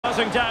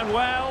Closing down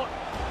well.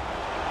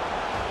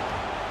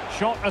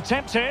 Shot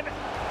attempted.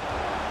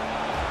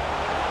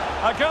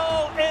 A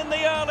goal in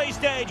the early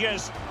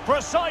stages.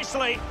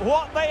 Precisely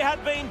what they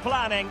had been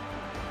planning.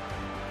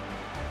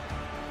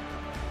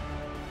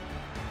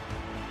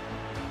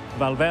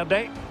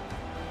 Valverde.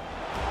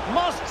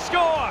 Must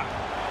score.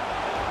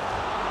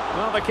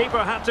 Well, the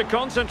keeper had to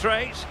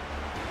concentrate.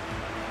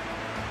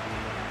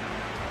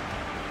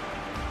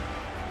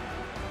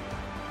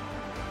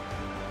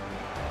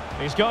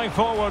 He's going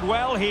forward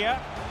well here.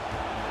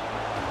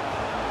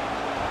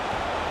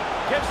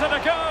 Gives it a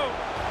go.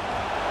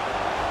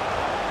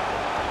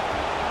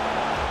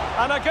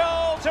 And a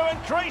goal to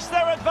increase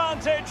their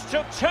advantage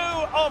to 2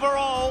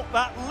 overall.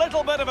 That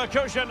little bit of a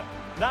cushion.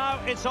 Now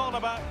it's all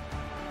about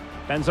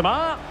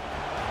Benzema.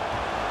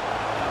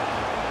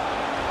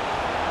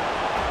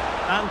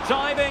 And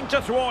diving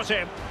to thwart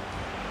him.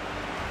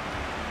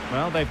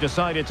 Well, they've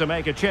decided to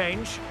make a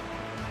change.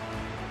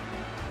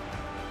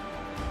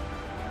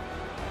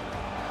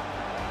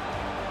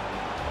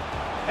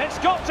 It's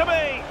got to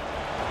be.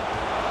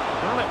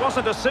 Well, it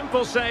wasn't a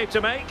simple save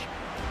to make.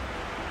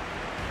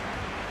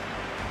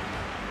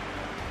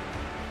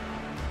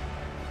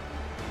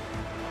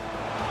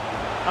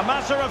 A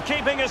matter of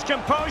keeping his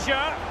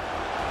composure.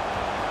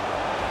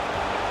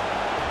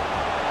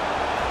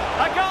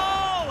 A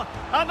goal!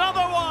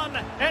 Another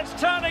one! It's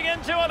turning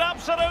into an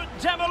absolute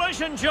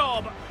demolition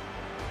job.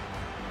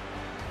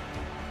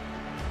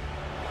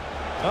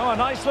 Oh, a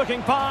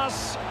nice-looking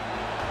pass.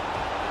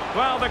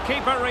 Well, the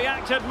keeper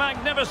reacted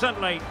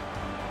magnificently.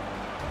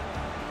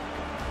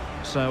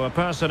 So a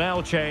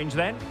personnel change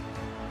then.